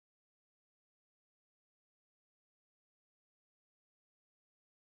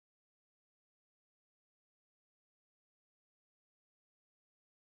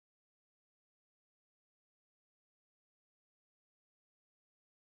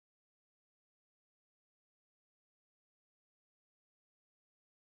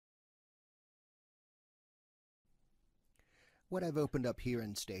What I've opened up here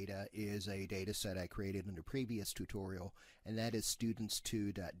in Stata is a data set I created in a previous tutorial, and that is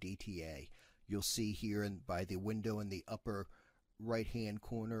students2.dta. You'll see here by the window in the upper right hand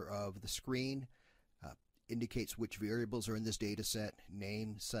corner of the screen indicates which variables are in this data set: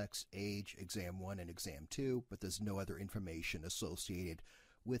 name, sex, age, exam 1 and exam 2, but there's no other information associated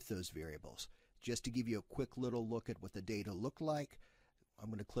with those variables. Just to give you a quick little look at what the data look like, I'm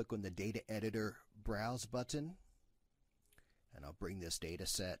going to click on the Data Editor Browse button, and I'll bring this data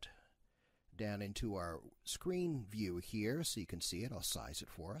set down into our screen view here so you can see it. I'll size it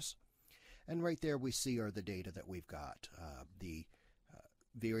for us. And right there we see are the data that we've got. The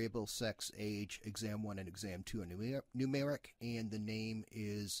variable, sex, age, exam 1 and exam 2 are numeric, and the name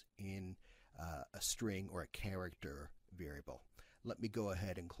is in a string or a character variable. Let me go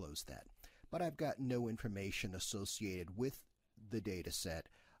ahead and close that. But I've got no information associated with the data set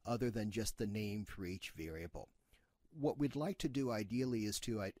other than just the name for each variable. What we'd like to do ideally is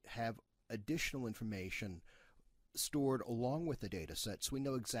to have additional information stored along with the data set so we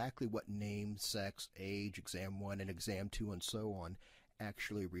know exactly what name, sex, age, exam 1 and exam 2 and so on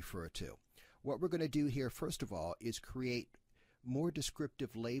actually refer to. What we're going to do here first of all is create more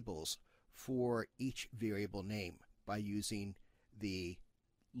descriptive labels for each variable name by using the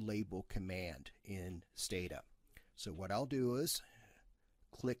label command in Stata. So what I'll do is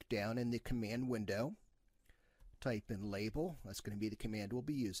click down in the command window, type in label. That's going to be the command we'll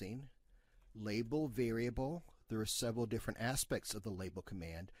be using. Label variable. There are several different aspects of the label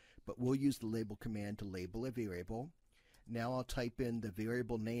command, but we'll use the label command to label a variable. Now I'll type in the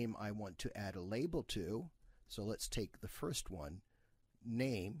variable name I want to add a label to. So let's take the first one,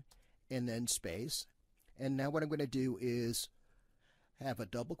 name, and then space. And now what I'm going to do is have a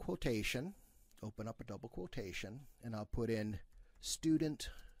double quotation, open up a double quotation, and I'll put in student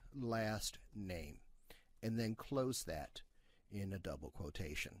last name, and then close that in a double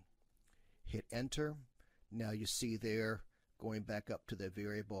quotation. Hit enter. Now you see there, going back up to the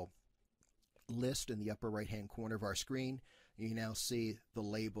variable list in the upper right hand corner of our screen, you now see the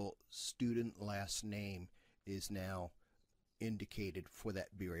label student last name is now indicated for that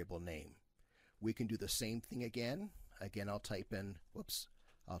variable name. We can do the same thing again. I'll type in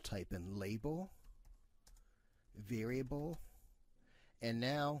label variable, and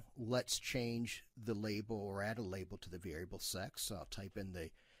now let's change the label or add a label to the variable sex. So I'll type in the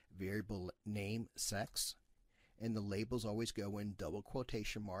variable name sex, and the labels always go in double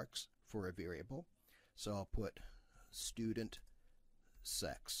quotation marks for a variable. So I'll put student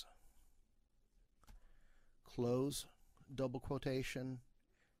sex, close double quotation,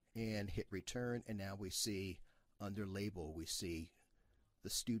 and hit return, and now we see under label we see the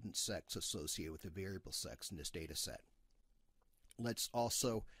student sex associated with the variable sex in this data set. Let's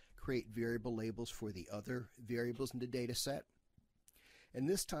also create variable labels for the other variables in the data set. And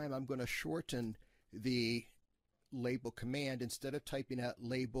this time I'm going to shorten the label command. Instead of typing out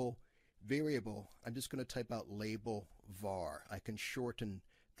label variable, I'm just going to type out label var. I can shorten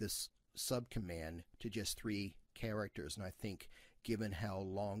this subcommand to just 3 characters, and I think given how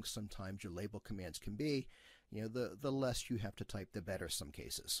long sometimes your label commands can be, the less you have to type, the better some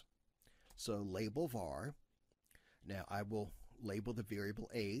cases. So label var. Now I will label the variable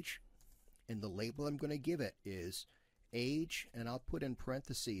age, and the label I'm going to give it is age, and I'll put in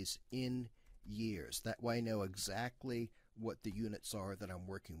parentheses in years. That way I know exactly what the units are that I'm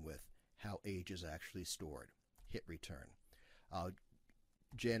working with, how age is actually stored. Hit return. I'll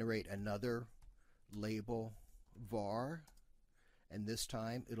generate another label var, and this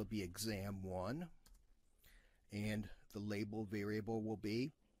time it'll be exam 1, and the label variable will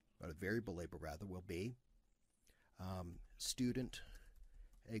be, or the variable label rather, will be student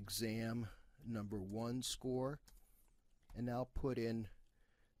exam number 1 score, and I'll put in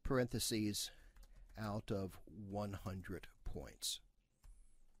parentheses out of 100 points.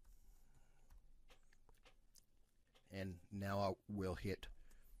 And now I will hit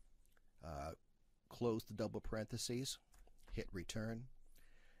close the double parentheses, hit return.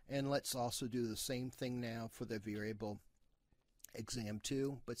 And let's also do the same thing now for the variable exam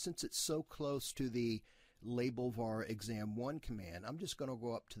 2, but since it's so close to the label var exam 1 command, I'm just going to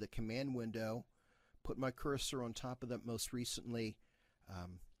go up to the command window, put my cursor on top of that most recently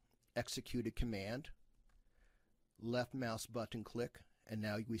executed command, left mouse button click, and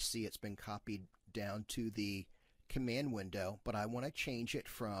now we see it's been copied down to the command window, but I want to change it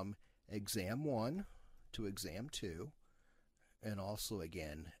from exam 1 to exam 2, and also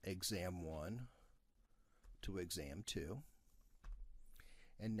again exam 1 to exam 2,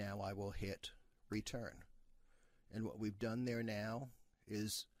 and now I will hit return. And what we've done there now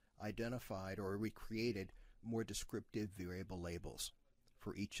is identified or recreated more descriptive variable labels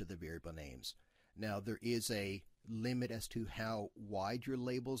for each of the variable names. Now there is a limit as to how wide your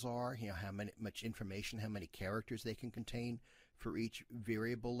labels are, how much information, how many characters they can contain for each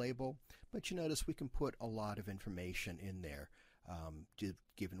variable label. But you notice we can put a lot of information in there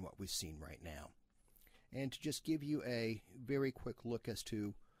given what we've seen right now. And to just give you a very quick look as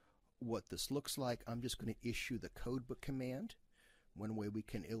to what this looks like, I'm just going to issue the codebook command. One way we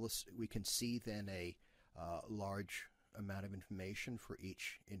can see then a large amount of information for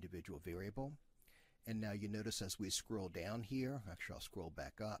each individual variable. And now you notice as we scroll down here, actually I'll scroll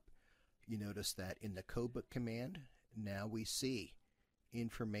back up, you notice that in the codebook command, now we see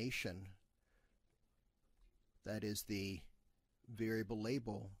information that is the variable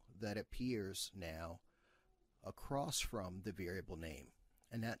label that appears now across from the variable name.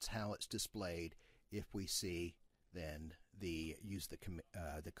 And that's how it's displayed if we see then use the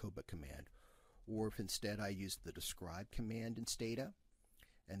codebook command. Or if instead I use the describe command in Stata,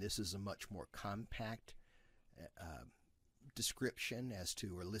 and this is a much more compact description as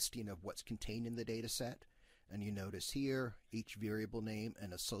to or listing of what's contained in the data set. And you notice here each variable name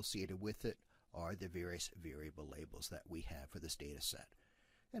and associated with it are the various variable labels that we have for this data set.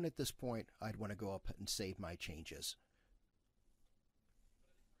 And at this point I'd want to go up and save my changes.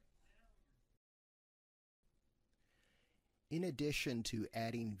 In addition to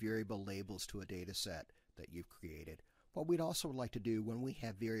adding variable labels to a data set that you've created, what we'd also like to do when we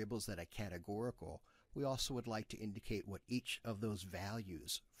have variables that are categorical, we also would like to indicate what each of those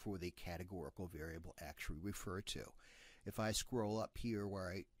values for the categorical variable actually refer to. If I scroll up here where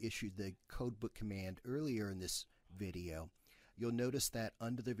I issued the codebook command earlier in this video, you'll notice that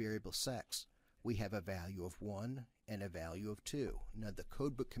under the variable sex, we have a value of 1 and a value of 2. Now the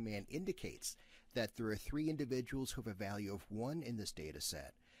codebook command indicates that there are 3 individuals who have a value of 1 in this data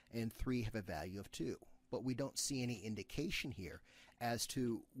set and 3 have a value of 2. But we don't see any indication here as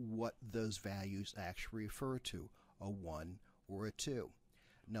to what those values actually refer to, a 1 or a 2.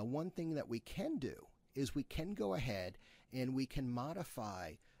 Now one thing that we can do is we can go ahead and we can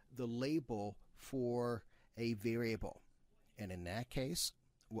modify the label for a variable. And in that case,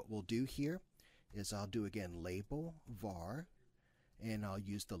 what we'll do here is I'll do again label var, and I'll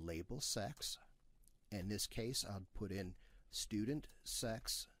use the label sex. In this case, I'll put in student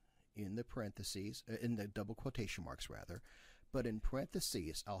sex in the parentheses, in the double quotation marks rather, but in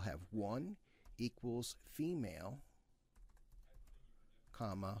parentheses I'll have 1 equals female,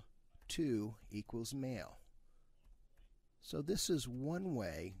 comma, 2 equals male. So this is one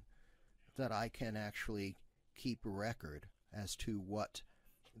way that I can actually keep a record as to what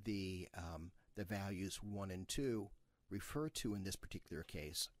the values 1 and 2 refer to in this particular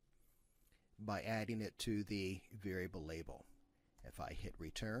case by adding it to the variable label. If I hit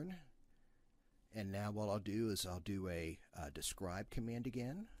return, and now what I'll do is I'll do a describe command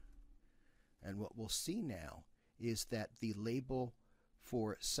again, and what we'll see now is that the label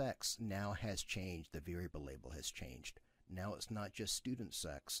for sex now has changed. The variable label has changed. Now it's not just student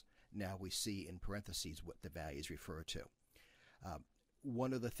sex. Now we see in parentheses what the values refer to.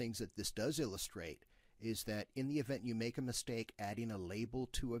 One of the things that this does illustrate is that in the event you make a mistake adding a label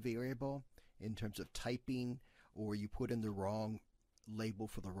to a variable in terms of typing, or you put in the wrong label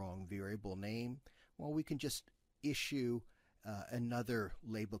for the wrong variable name, well, we can just issue another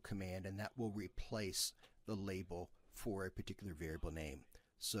label command, and that will replace the label for a particular variable name.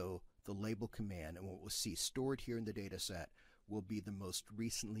 So the label command, and what we'll see stored here in the data set, will be the most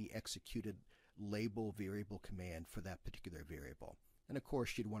recently executed label variable command for that particular variable. And of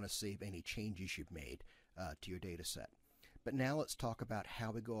course you'd want to save any changes you've made to your data set. But now let's talk about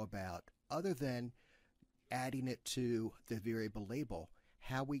how we go about, other than adding it to the variable label,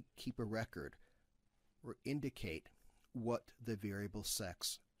 how we keep a record or indicate what the variable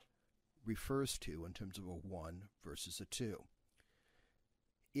sex refers to in terms of a 1 versus a 2.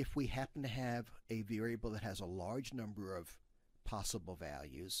 If we happen to have a variable that has a large number of possible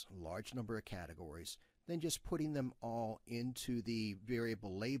values, a large number of categories, then just putting them all into the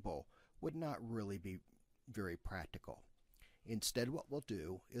variable label would not really be very practical. Instead, what we'll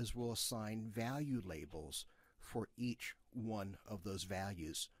do is we'll assign value labels for each one of those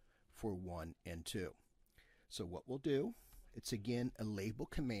values for 1 and 2. So what we'll do, it's again a label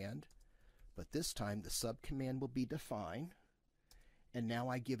command, but this time the subcommand will be define, and now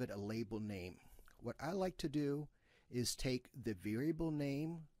I give it a label name. What I like to do is take the variable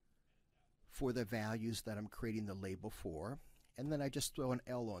name for the values that I'm creating the label for, and then I just throw an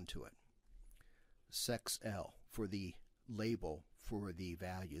L onto it. Sex L for the label for the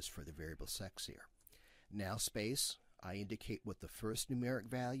values for the variable sex here. Now space, I indicate what the first numeric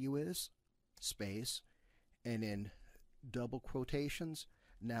value is, space, and in double quotations,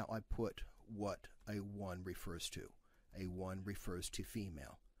 now I put what a 1 refers to. A 1 refers to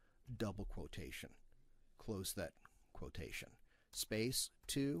female. Double quotation. Close that quotation. Space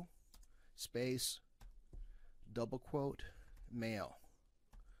 2, space, double quote, male.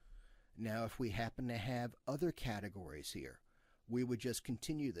 Now if we happen to have other categories here, we would just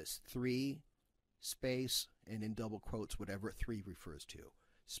continue this. 3, space, and in double quotes whatever 3 refers to.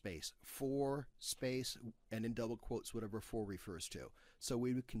 Space 4, space, and in double quotes whatever 4 refers to. So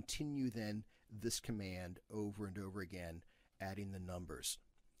we would continue then this command over and over again, adding the numbers.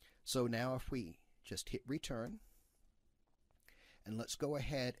 So now if we just hit return, and let's go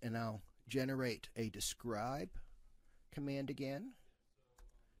ahead and I'll generate a describe command again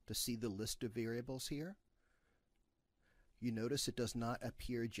to see the list of variables here. You notice it does not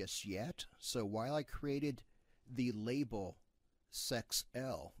appear just yet. So while I created the label sex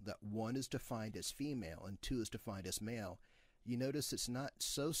L, that 1 is defined as female and 2 is defined as male, you notice it's not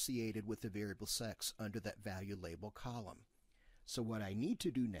associated with the variable sex under that value label column. So what I need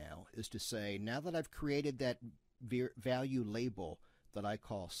to do now is to say, now that I've created that value label that I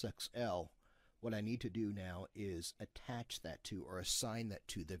call sex L, what I need to do now is attach that to or assign that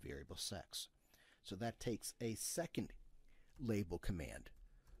to the variable sex. So that takes a second label command.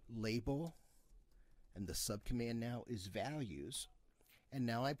 Label, and the subcommand now is values, and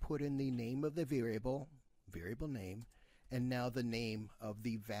now I put in the name of the variable name, and now the name of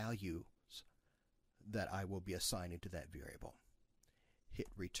the values that I will be assigning to that variable. Hit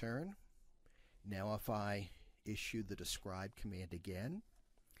return. Now if I issue the describe command again,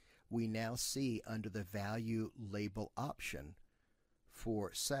 we now see under the value label option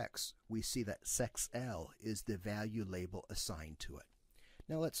for sex, we see that sex L is the value label assigned to it.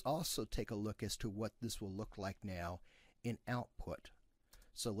 Now let's also take a look as to what this will look like now in output.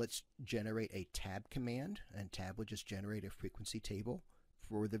 So let's generate a tab command, and tab will just generate a frequency table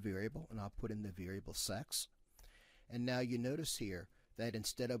for the variable, and I'll put in the variable sex. And now you notice here that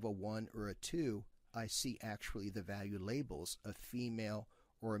instead of a 1 or a 2, I see actually the value labels of female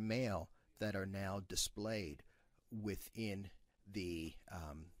or male that are now displayed within the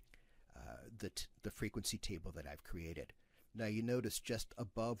frequency table that I've created. Now you notice just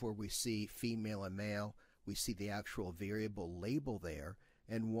above where we see female and male, we see the actual variable label there,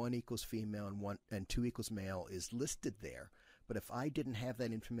 and 1 equals female and 2 equals male is listed there. But if I didn't have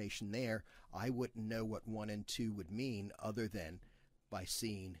that information there, I wouldn't know what 1 and 2 would mean other than by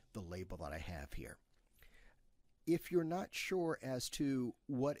seeing the label that I have here. If you're not sure as to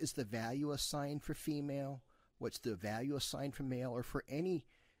what is the value assigned for female, what's the value assigned for male, or for any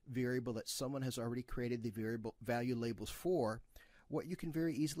variable that someone has already created the variable value labels for, what you can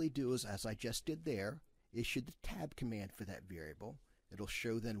very easily do is, as I just did there, issue the tab command for that variable. It'll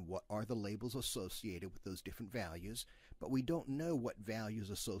show then what are the labels associated with those different values, but we don't know what value is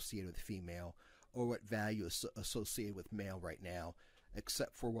associated with female or what value is associated with male right now,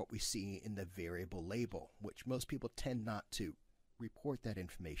 except for what we see in the variable label, which most people tend not to report that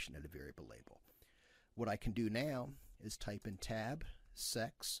information in a variable label. What I can do now is type in tab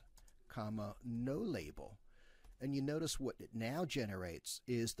sex, comma, no label, and you notice what it now generates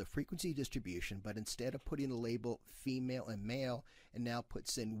is the frequency distribution, but instead of putting the label female and male, it now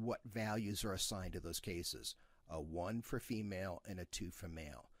puts in what values are assigned to those cases, a 1 for female and a 2 for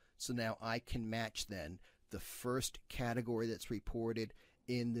male. So now I can match then the first category that's reported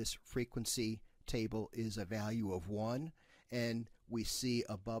in this frequency table is a value of 1, and we see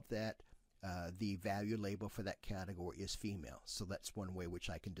above that the value label for that category is female. So that's one way which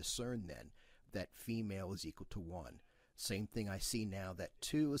I can discern then that female is equal to 1. Same thing I see now that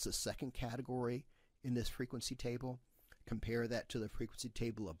 2 is the second category in this frequency table. Compare that to the frequency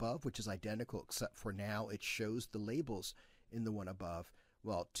table above, which is identical except for now it shows the labels in the one above.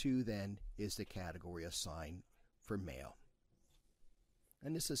 Well, 2 then is the category assigned for male.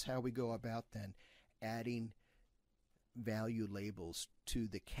 And this is how we go about then adding value labels to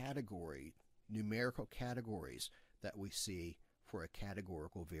the category, numerical categories that we see for a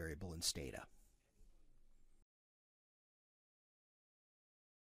categorical variable in Stata.